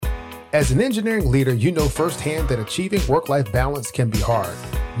As an engineering leader, you know firsthand that achieving work-life balance can be hard.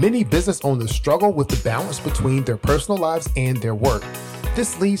 Many business owners struggle with the balance between their personal lives and their work.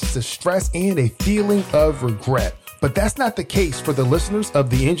 This leads to stress and a feeling of regret. But that's not the case for the listeners of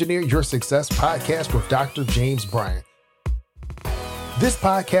the Engineer Your Success podcast with Dr. James Bryant. This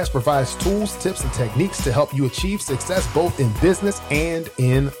podcast provides tools, tips, and techniques to help you achieve success both in business and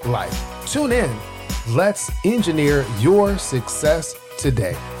in life. Tune in. Let's engineer your success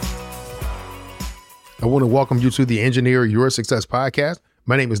today. I want to welcome you to the Engineer Your Success podcast.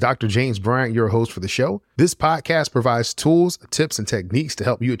 My name is Dr. James Bryant, your host for the show. This podcast provides tools, tips, and techniques to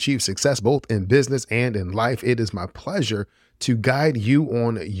help you achieve success both in business and in life. It is my pleasure to guide you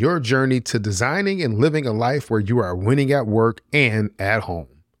on your journey to designing and living a life where you are winning at work and at home.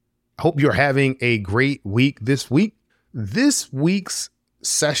 I hope you're having a great week this week. This week's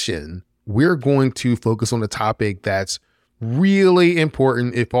session, we're going to focus on a topic that's really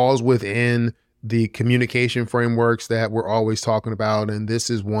important. It falls within the communication frameworks that we're always talking about. And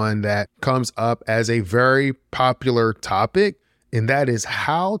this is one that comes up as a very popular topic, and that is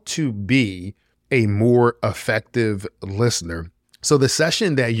how to be a more effective listener. So the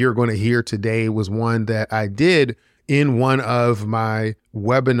session that you're going to hear today was one that I did in one of my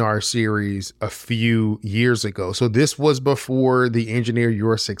webinar series a few years ago. So this was before the Engineer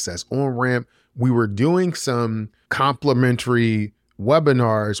Your Success On-Ramp. We were doing some complimentary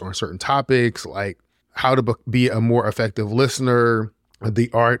webinars on certain topics like how to be a more effective listener, the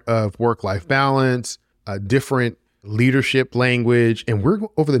art of work-life balance, a different leadership language. And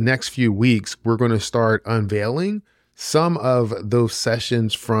over the next few weeks, we're going to start unveiling some of those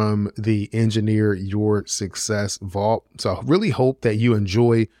sessions from the Engineer Your Success Vault. So I really hope that you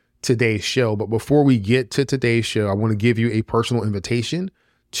enjoy today's show. But before we get to today's show, I want to give you a personal invitation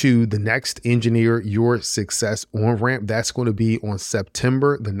to the next Engineer Your Success On-Ramp. That's going to be on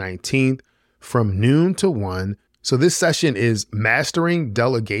September the 19th from noon to 1. So this session is Mastering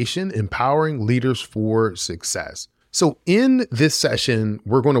Delegation, Empowering Leaders for Success. So in this session,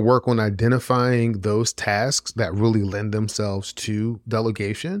 we're going to work on identifying those tasks that really lend themselves to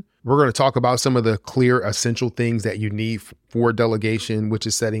delegation. We're going to talk about some of the clear essential things that you need for delegation, which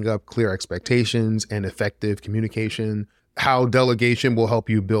is setting up clear expectations and effective communication, how delegation will help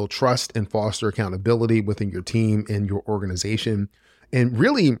you build trust and foster accountability within your team and your organization. And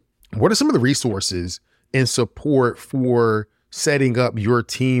really, what are some of the resources and support for setting up your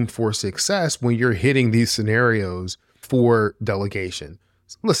team for success when you're hitting these scenarios for delegation?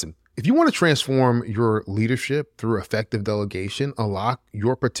 Listen, if you want to transform your leadership through effective delegation, unlock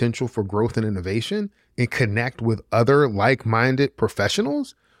your potential for growth and innovation, and connect with other like-minded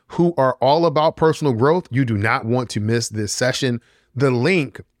professionals who are all about personal growth, you do not want to miss this session. The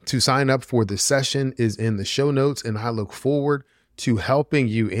link to sign up for this session is in the show notes, and I look forward to helping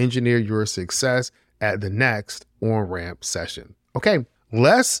you engineer your success at the next On-Ramp session. Okay,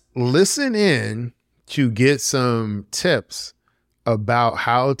 let's listen in to get some tips about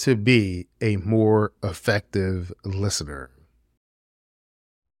how to be a more effective listener.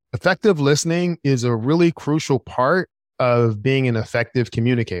 Effective listening is a really crucial part of being an effective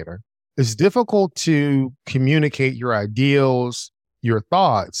communicator. It's difficult to communicate your ideals, your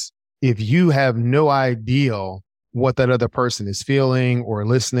thoughts, if you have no idea what that other person is feeling or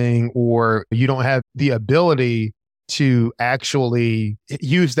listening, or you don't have the ability to actually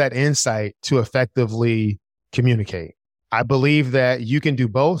use that insight to effectively communicate. I believe that you can do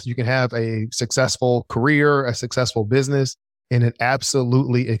both. You can have a successful career, a successful business, and an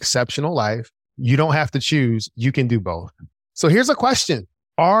absolutely exceptional life. You don't have to choose. You can do both. So here's a question.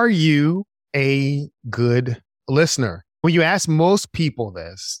 Are you a good listener? When you ask most people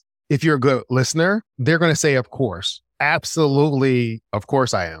this, if you're a good listener, they're going to say, of course, absolutely, of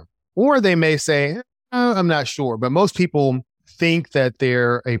course I am. Or they may say, I'm not sure. But most people think that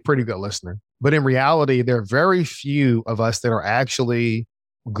they're a pretty good listener. But in reality, there are very few of us that are actually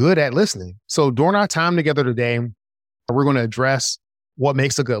good at listening. So during our time together today, we're going to address what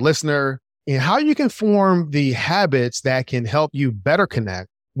makes a good listener, and how you can form the habits that can help you better connect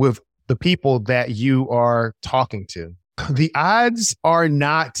with the people that you are talking to. The odds are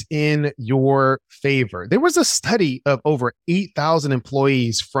not in your favor. There was a study of over 8,000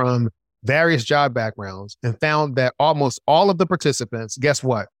 employees from various job backgrounds and found that almost all of the participants, guess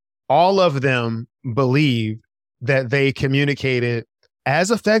what? All of them believed that they communicated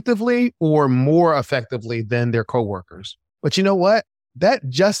as effectively or more effectively than their coworkers. But you know what? That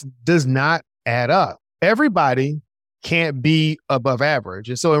just does not add up. Everybody can't be above average.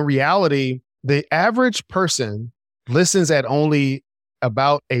 And so in reality, the average person listens at only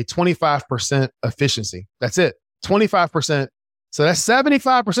about a 25% efficiency. That's it. 25% So that's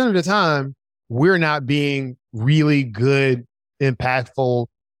 75% of the time we're not being really good, impactful,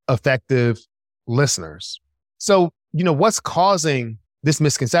 effective listeners. So, what's causing this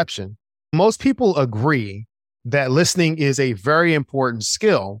misconception? Most people agree that listening is a very important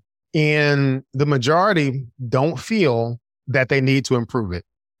skill, and the majority don't feel that they need to improve it.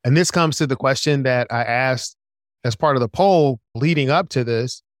 And this comes to the question that I asked as part of the poll leading up to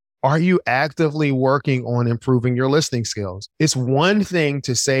this. Are you actively working on improving your listening skills? It's one thing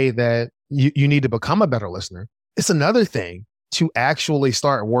to say that you need to become a better listener. It's another thing to actually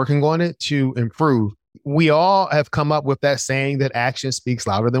start working on it to improve. We all have come up with that saying that action speaks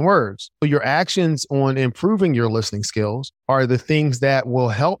louder than words. So your actions on improving your listening skills are the things that will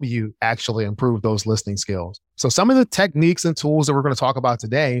help you actually improve those listening skills. So some of the techniques and tools that we're going to talk about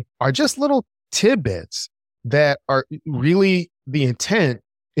today are just little tidbits that are really the intent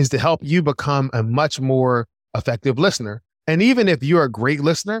is to help you become a much more effective listener. And even if you're a great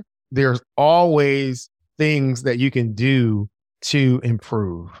listener, there's always things that you can do to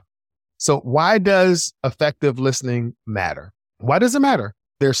improve. So why does effective listening matter? Why does it matter?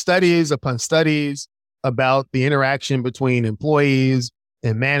 There's studies upon studies about the interaction between employees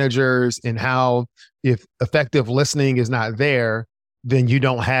and managers and how if effective listening is not there, then you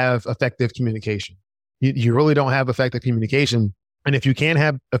don't have effective communication. You really don't have effective communication. And if you can't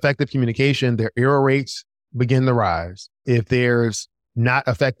have effective communication, their error rates begin to rise. If there's not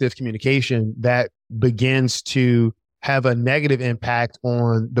effective communication, that begins to have a negative impact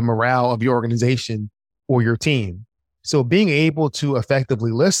on the morale of your organization or your team. So being able to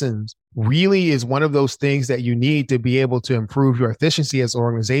effectively listen really is one of those things that you need to be able to improve your efficiency as an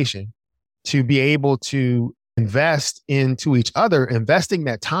organization, to be able to invest into each other, investing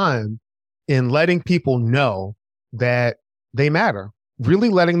that time in letting people know that they matter, really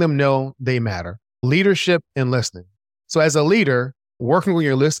letting them know they matter. Leadership and listening. So as a leader, working with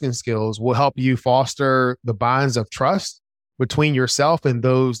your listening skills will help you foster the bonds of trust between yourself and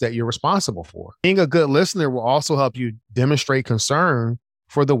those that you're responsible for. Being a good listener will also help you demonstrate concern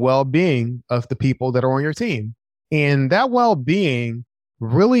for the well-being of the people that are on your team. And that well-being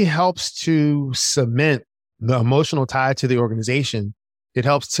really helps to cement the emotional tie to the organization. It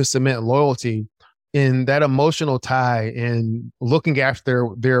helps to cement loyalty. And that emotional tie and looking after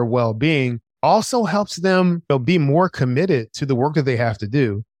their well-being also helps them be more committed to the work that they have to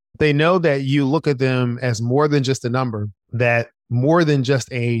do. They know that you look at them as more than just a number, that more than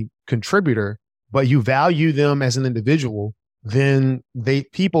just a contributor, but you value them as an individual, then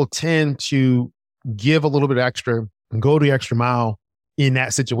people tend to give a little bit extra and go the extra mile in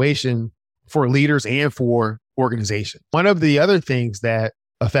that situation for leaders and for organizations. One of the other things that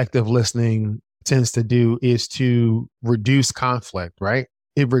effective listening tends to do is to reduce conflict, right?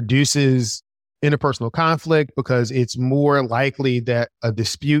 It reduces interpersonal conflict because it's more likely that a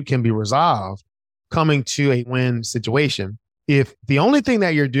dispute can be resolved coming to a win situation. If the only thing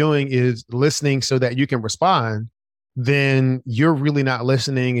that you're doing is listening so that you can respond, then you're really not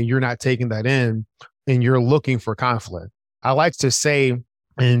listening and you're not taking that in and you're looking for conflict. I like to say,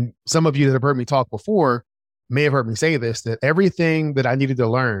 and some of you that have heard me talk before may have heard me say this, that everything that I needed to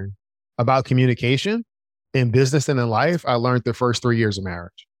learn about communication in business and in life, I learned the first 3 years of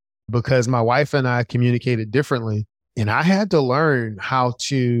marriage because my wife and I communicated differently. And I had to learn how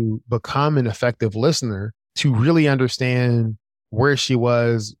to become an effective listener to really understand where she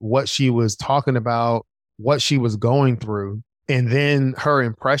was, what she was talking about, what she was going through, and then her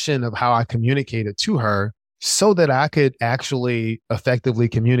impression of how I communicated to her so that I could actually effectively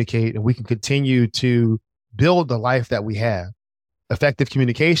communicate and we can continue to build the life that we have. Effective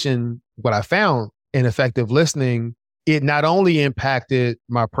communication, what I found in effective listening, it not only impacted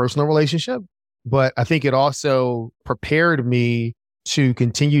my personal relationship, but I think it also prepared me to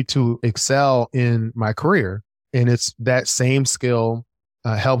continue to excel in my career. And it's that same skill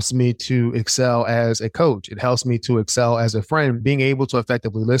helps me to excel as a coach. It helps me to excel as a friend. Being able to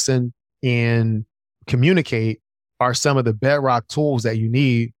effectively listen and communicate are some of the bedrock tools that you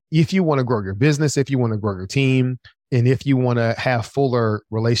need if you want to grow your business, if you want to grow your team, and if you want to have fuller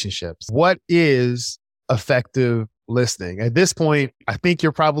relationships. What is effective listening? At this point, I think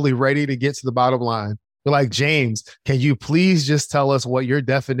you're probably ready to get to the bottom line. You're like, James, can you please just tell us what your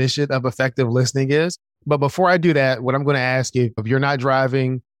definition of effective listening is? But before I do that, what I'm going to ask you, if you're not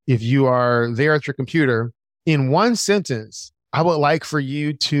driving, if you are there at your computer, in one sentence, I would like for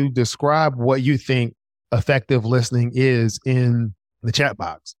you to describe what you think effective listening is in the chat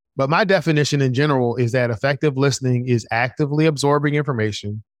box. But my definition in general is that effective listening is actively absorbing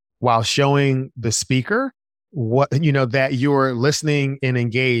information while showing the speaker that you're listening and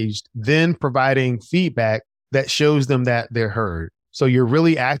engaged, then providing feedback that shows them that they're heard. So you're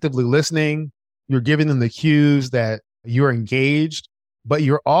really actively listening. You're giving them the cues that you're engaged, but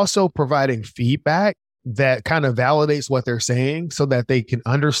you're also providing feedback that kind of validates what they're saying so that they can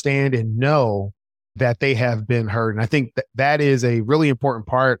understand and know that they have been heard. And I think that is a really important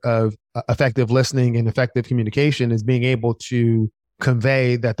part of effective listening and effective communication, is being able to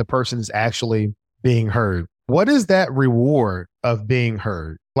convey that the person is actually being heard. What is that reward of being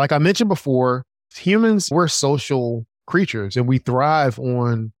heard? Like I mentioned before, humans, we're social creatures and we thrive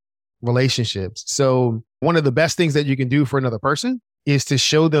on relationships. So one of the best things that you can do for another person is to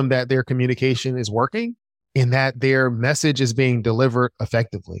show them that their communication is working and that their message is being delivered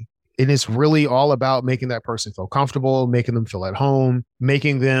effectively. And it's really all about making that person feel comfortable, making them feel at home,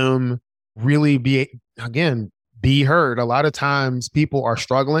 making them really be heard. A lot of times people are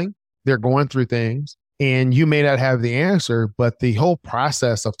struggling, they're going through things, and you may not have the answer, but the whole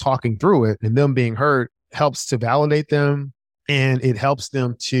process of talking through it and them being heard helps to validate them, and it helps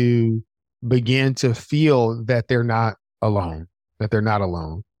them to begin to feel that they're not alone,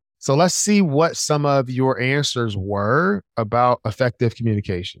 So let's see what some of your answers were about effective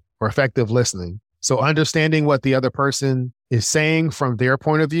communication or effective listening. So understanding what the other person is saying from their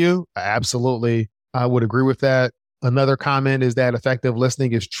point of view, absolutely, I would agree with that. Another comment is that effective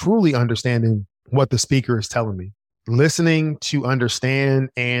listening is truly understanding what the speaker is telling me, listening to understand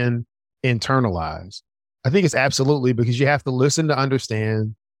and internalize. I think it's absolutely, because you have to listen to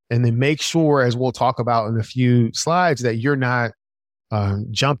understand, and then make sure, as we'll talk about in a few slides, that you're not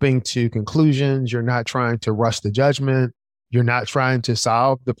jumping to conclusions. You're not trying to rush the judgment. You're not trying to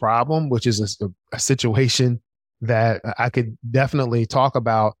solve the problem, which is a situation that I could definitely talk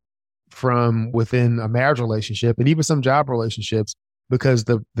about from within a marriage relationship and even some job relationships, because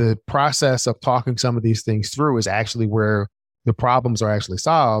the process of talking some of these things through is actually where the problems are actually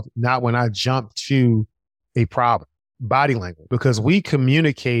solved, not when I jump to a problem. Body language, because we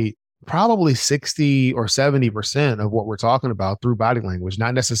communicate probably 60 or 70% of what we're talking about through body language,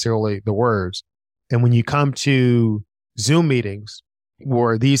 not necessarily the words. And when you come to Zoom meetings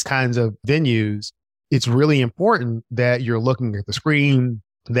or these kinds of venues, it's really important that you're looking at the screen,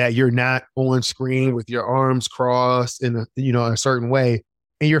 that you're not on screen with your arms crossed in a certain way.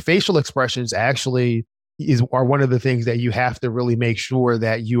 And your facial expressions actually are one of the things that you have to really make sure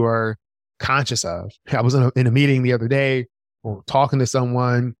that you are conscious of. I was in a meeting the other day or talking to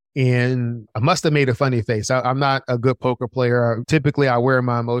someone, and I must have made a funny face. I'm not a good poker player. Typically, I wear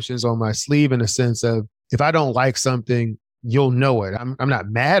my emotions on my sleeve, in a sense of, if I don't like something, you'll know it. I'm not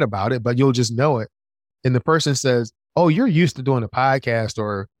mad about it, but you'll just know it. And the person says, "Oh, you're used to doing a podcast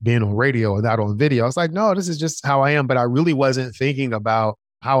or being on radio or not on video." I was like, "No, this is just how I am." But I really wasn't thinking about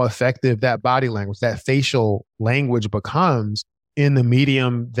how effective that body language, that facial language becomes in the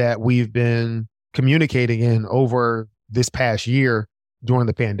medium that we've been communicating in over this past year during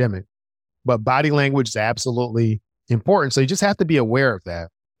the pandemic. But body language is absolutely important. So you just have to be aware of that.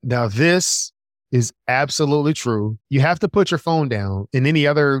 Now, this is absolutely true. You have to put your phone down and any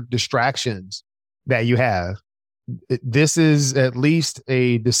other distractions that you have. This is at least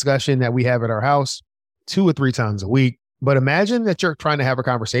a discussion that we have at our house 2 or 3 times a week. But imagine that you're trying to have a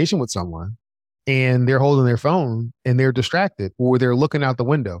conversation with someone and they're holding their phone and they're distracted, or they're looking out the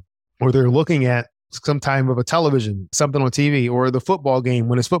window, or they're looking at some type of a television, something on TV, or the football game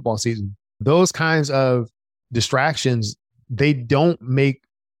when it's football season. Those kinds of distractions, they don't make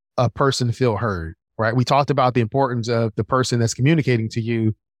a person feel heard, right? We talked about the importance of the person that's communicating to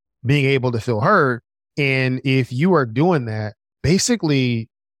you being able to feel heard. And if you are doing that, basically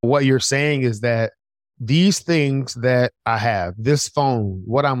what you're saying is that these things that I have, this phone,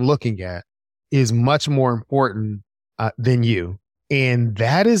 what I'm looking at, is much more important than you. And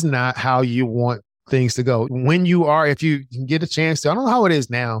that is not how you want things to go. When you are, if you can get a chance to, I don't know how it is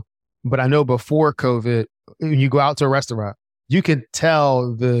now, but I know before COVID, when you go out to a restaurant, you can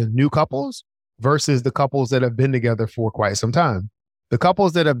tell the new couples versus the couples that have been together for quite some time. The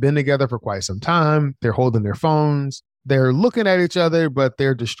couples that have been together for quite some time, they're holding their phones, they're looking at each other, but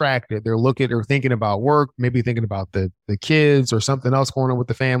they're distracted. They're looking or thinking about work, maybe thinking about the kids or something else going on with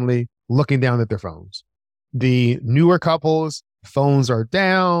the family, looking down at their phones. The newer couples, phones are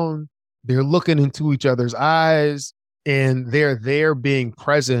down, they're looking into each other's eyes, and they're there being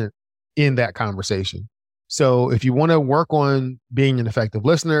present in that conversation. So if you want to work on being an effective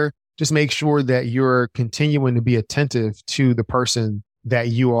listener, just make sure that you're continuing to be attentive to the person that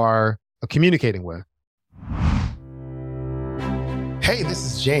you are communicating with. Hey, this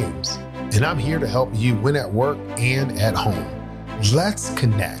is James, and I'm here to help you win at work and at home. Let's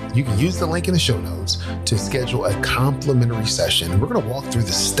connect. You can use the link in the show notes to schedule a complimentary session. And we're going to walk through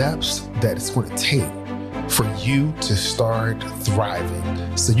the steps that it's going to take for you to start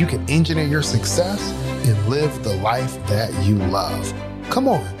thriving so you can engineer your success and live the life that you love. Come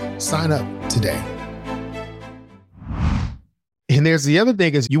on, sign up today. And there's the other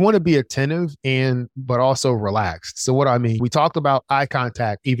thing is you want to be attentive but also relaxed. So what I mean, we talked about eye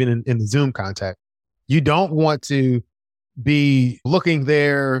contact, even in the Zoom contact. You don't want to be looking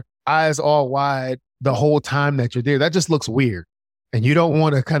there, eyes all wide the whole time that you're there. That just looks weird. And you don't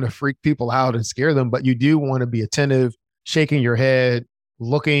want to kind of freak people out and scare them, but you do want to be attentive, shaking your head,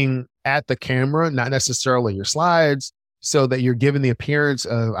 looking at the camera, not necessarily your slides, so that you're giving the appearance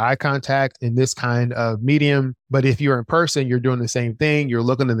of eye contact in this kind of medium. But if you're in person, you're doing the same thing. You're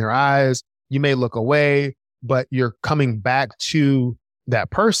looking in their eyes. You may look away, but you're coming back to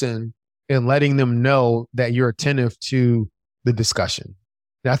that person and letting them know that you're attentive to the discussion.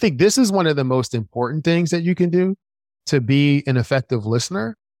 Now, I think this is one of the most important things that you can do to be an effective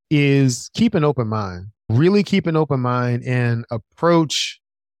listener is keep an open mind. Really keep an open mind and approach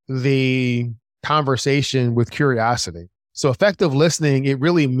the conversation with curiosity. So effective listening, it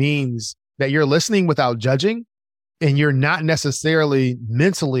really means that you're listening without judging and you're not necessarily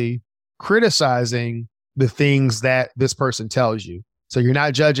mentally criticizing the things that this person tells you. So you're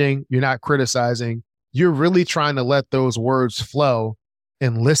not judging, you're not criticizing, you're really trying to let those words flow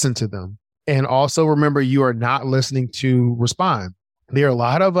and listen to them. And also remember, you are not listening to respond. There are a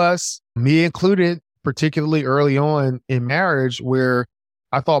lot of us, me included, particularly early on in marriage, where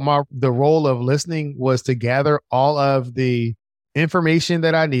I thought the role of listening was to gather all of the information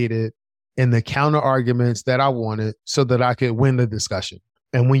that I needed and the counter arguments that I wanted so that I could win the discussion.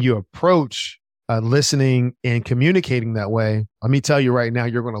 And when you approach listening and communicating that way, let me tell you right now,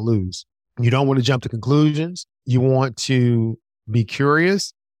 you're going to lose. You don't want to jump to conclusions. You want to be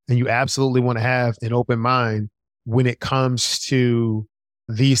curious, and you absolutely want to have an open mind when it comes to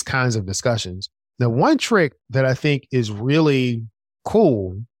these kinds of discussions. Now, one trick that I think is really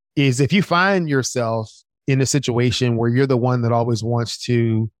cool is if you find yourself in a situation where you're the one that always wants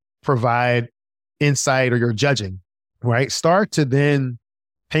to provide insight or you're judging, right? Start to then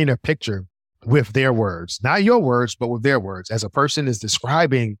paint a picture with their words, not your words, but with their words. As a person is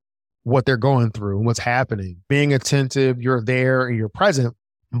describing what they're going through and what's happening, being attentive, you're there and you're present.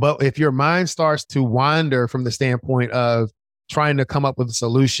 But if your mind starts to wander from the standpoint of trying to come up with a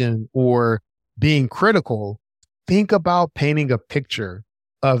solution or being critical, think about painting a picture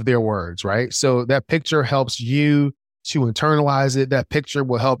of their words, right? So that picture helps you to internalize it. That picture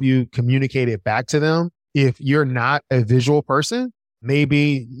will help you communicate it back to them. If you're not a visual person,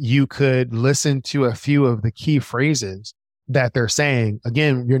 maybe you could listen to a few of the key phrases that they're saying.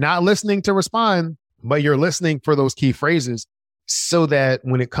 Again, you're not listening to respond, but you're listening for those key phrases so that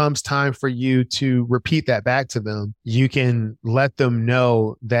when it comes time for you to repeat that back to them, you can let them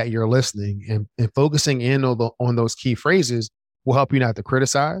know that you're listening, and focusing in on those key phrases will help you not to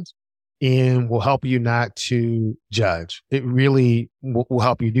criticize and will help you not to judge. It really will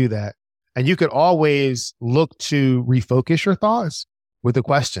help you do that. And you could always look to refocus your thoughts with a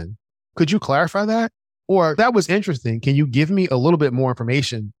question. Could you clarify that? Or that was interesting. Can you give me a little bit more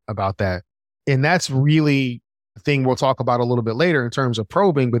information about that? And that's really the thing we'll talk about a little bit later in terms of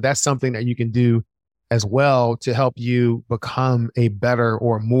probing, but that's something that you can do as well to help you become a better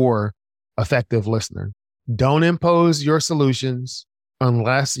or more effective listener. Don't impose your solutions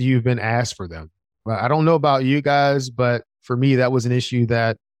unless you've been asked for them. I don't know about you guys, but for me, that was an issue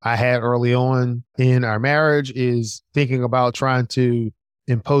that I had early on in our marriage, is thinking about trying to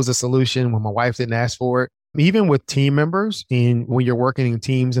impose a solution when my wife didn't ask for it. Even with team members, and when you're working in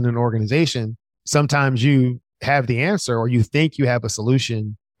teams in an organization, sometimes you have the answer or you think you have a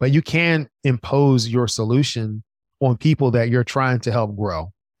solution, but you can't impose your solution on people that you're trying to help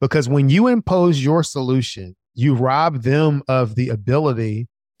grow. Because when you impose your solution, you rob them of the ability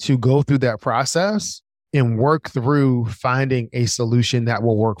to go through that process and work through finding a solution that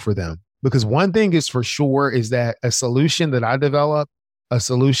will work for them. Because one thing is for sure is that a solution that I develop, a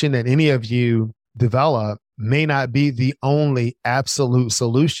solution that any of you develop, may not be the only absolute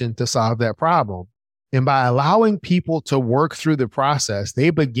solution to solve that problem. And by allowing people to work through the process,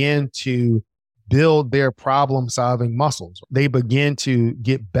 they begin to build their problem-solving muscles. They begin to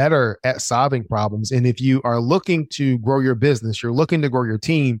get better at solving problems. And if you are looking to grow your business, you're looking to grow your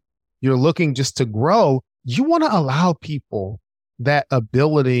team, you're looking just to grow, you want to allow people that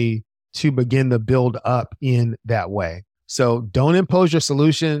ability to begin to build up in that way. So don't impose your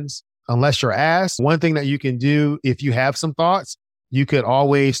solutions unless you're asked. One thing that you can do, if you have some thoughts, you could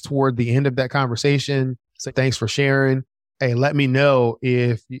always, toward the end of that conversation, say, thanks for sharing. Hey, let me know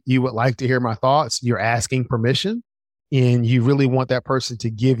if you would like to hear my thoughts. You're asking permission. and you really want that person to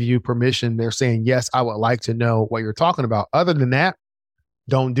give you permission. They're saying, yes, I would like to know what you're talking about. Other than that,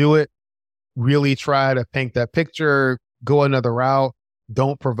 don't do it. Really try to paint that picture, go another route.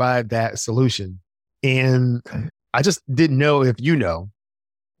 Don't provide that solution. And I just didn't know if you know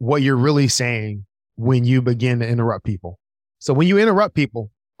what you're really saying when you begin to interrupt people. So when you interrupt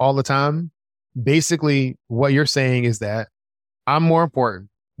people all the time, basically what you're saying is that I'm more important.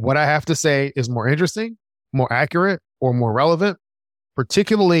 What I have to say is more interesting, more accurate, or more relevant,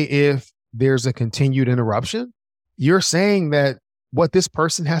 particularly if there's a continued interruption. You're saying that what this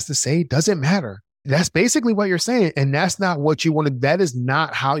person has to say doesn't matter. That's basically what you're saying. And that's not what you want to, that is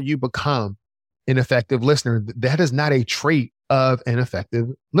not how you become an effective listener. That is not a trait of an effective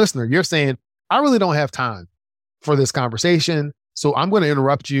listener. You're saying, I really don't have time for this conversation, so I'm going to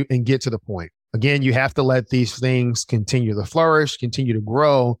interrupt you and get to the point. Again, you have to let these things continue to flourish, continue to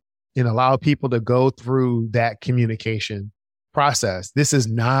grow, and allow people to go through that communication process. This is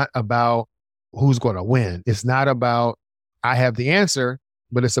not about who's going to win. It's not about, I have the answer,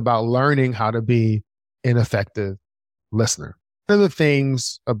 but it's about learning how to be an effective listener. One of the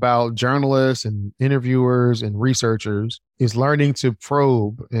things about journalists and interviewers and researchers is learning to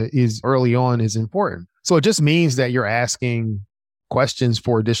probe is early on is important. So it just means that you're asking questions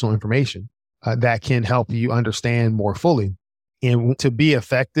for additional information that can help you understand more fully. And to be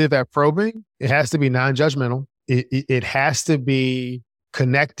effective at probing, it has to be non-judgmental. It has to be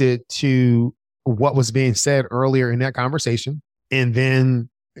connected to what was being said earlier in that conversation. And then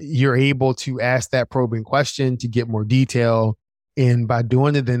you're able to ask that probing question to get more detail. And by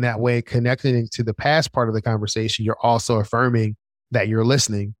doing it in that way, connecting to the past part of the conversation, you're also affirming that you're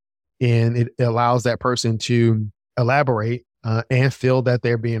listening. And it allows that person to elaborate and feel that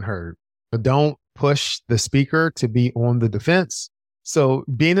they're being heard. But don't push the speaker to be on the defense. So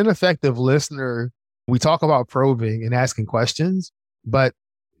being an effective listener, we talk about probing and asking questions, but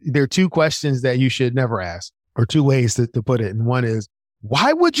there are two questions that you should never ask, or two ways to put it. And one is,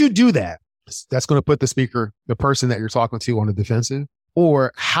 why would you do that? That's going to put the speaker, the person that you're talking to, on the defensive.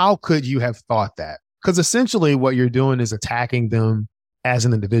 Or how could you have thought that? Because essentially what you're doing is attacking them as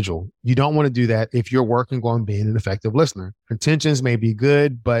an individual. You don't want to do that if you're working on being an effective listener. Intentions may be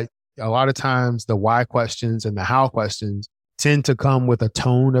good, but a lot of times the why questions and the how questions tend to come with a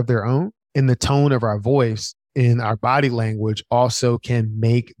tone of their own. And the tone of our voice in our body language also can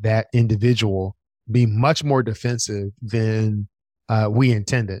make that individual be much more defensive than we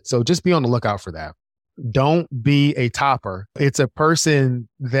intended. So just be on the lookout for that. Don't be a topper. It's a person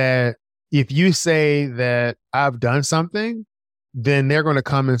that if you say that I've done something, then they're going to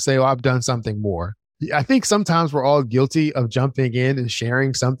come and say, oh, I've done something more. I think sometimes we're all guilty of jumping in and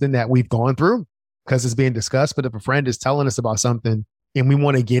sharing something that we've gone through because it's being discussed. But if a friend is telling us about something and we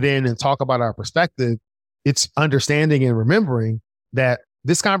want to get in and talk about our perspective, it's understanding and remembering that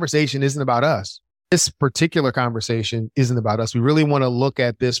this conversation isn't about us. This particular conversation isn't about us. We really want to look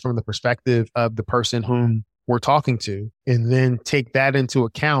at this from the perspective of the person whom we're talking to, and then take that into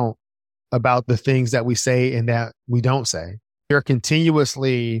account about the things that we say and that we don't say. You're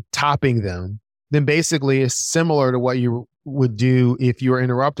continuously topping them, then basically it's similar to what you would do if you were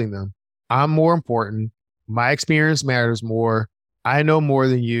interrupting them. I'm more important. My experience matters more. I know more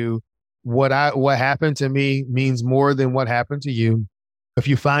than you. What happened to me means more than what happened to you. If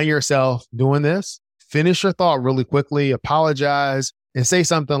you find yourself doing this, finish your thought really quickly, apologize, and say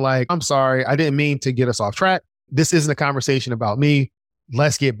something like, I'm sorry, I didn't mean to get us off track. This isn't a conversation about me.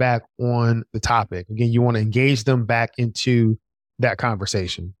 Let's get back on the topic. Again, you want to engage them back into that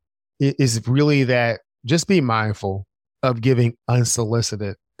conversation. It is really that just be mindful of giving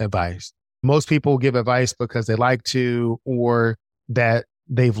unsolicited advice. Most people give advice because they like to, or that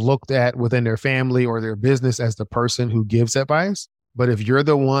they've looked at within their family or their business as the person who gives advice. But if you're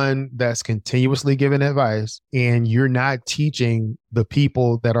the one that's continuously giving advice and you're not teaching the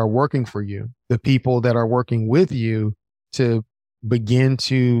people that are working for you, the people that are working with you, to begin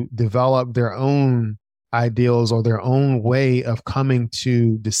to develop their own ideals or their own way of coming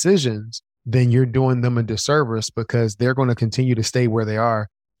to decisions, then you're doing them a disservice because they're going to continue to stay where they are.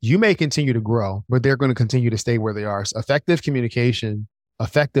 You may continue to grow, but they're going to continue to stay where they are. So effective communication,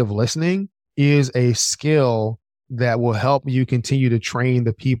 effective listening is a skill that will help you continue to train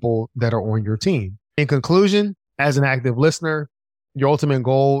the people that are on your team. In conclusion, as an active listener, your ultimate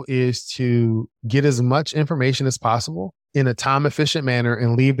goal is to get as much information as possible in a time-efficient manner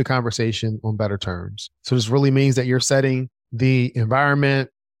and leave the conversation on better terms. So this really means that you're setting the environment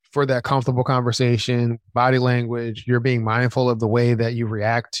for that comfortable conversation, body language. You're being mindful of the way that you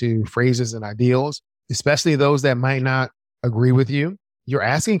react to phrases and ideals, especially those that might not agree with you. You're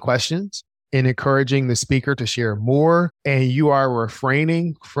asking questions in encouraging the speaker to share more, and you are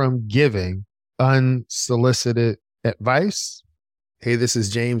refraining from giving unsolicited advice. Hey, this is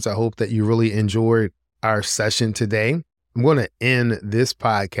James. I hope that you really enjoyed our session today. I'm going to end this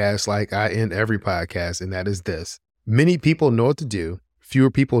podcast like I end every podcast, and that is this. Many people know what to do.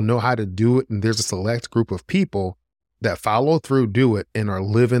 Fewer people know how to do it, and there's a select group of people that follow through, do it, and are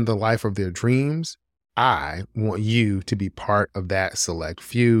living the life of their dreams. I want you to be part of that select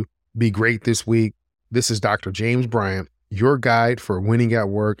few. Be great this week. This is Dr. James Bryant, your guide for winning at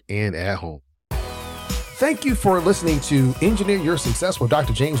work and at home. Thank you for listening to Engineer Your Success with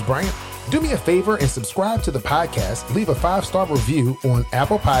Dr. James Bryant. Do me a favor and subscribe to the podcast. Leave a 5-star review on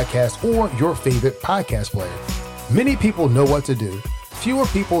Apple Podcasts or your favorite podcast player. Many people know what to do. Fewer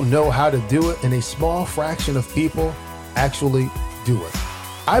people know how to do it, and a small fraction of people actually do it.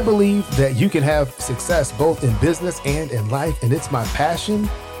 I believe that you can have success both in business and in life, and it's my passion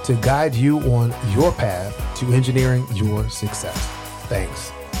to guide you on your path to engineering your success.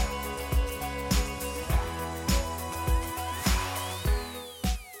 Thanks.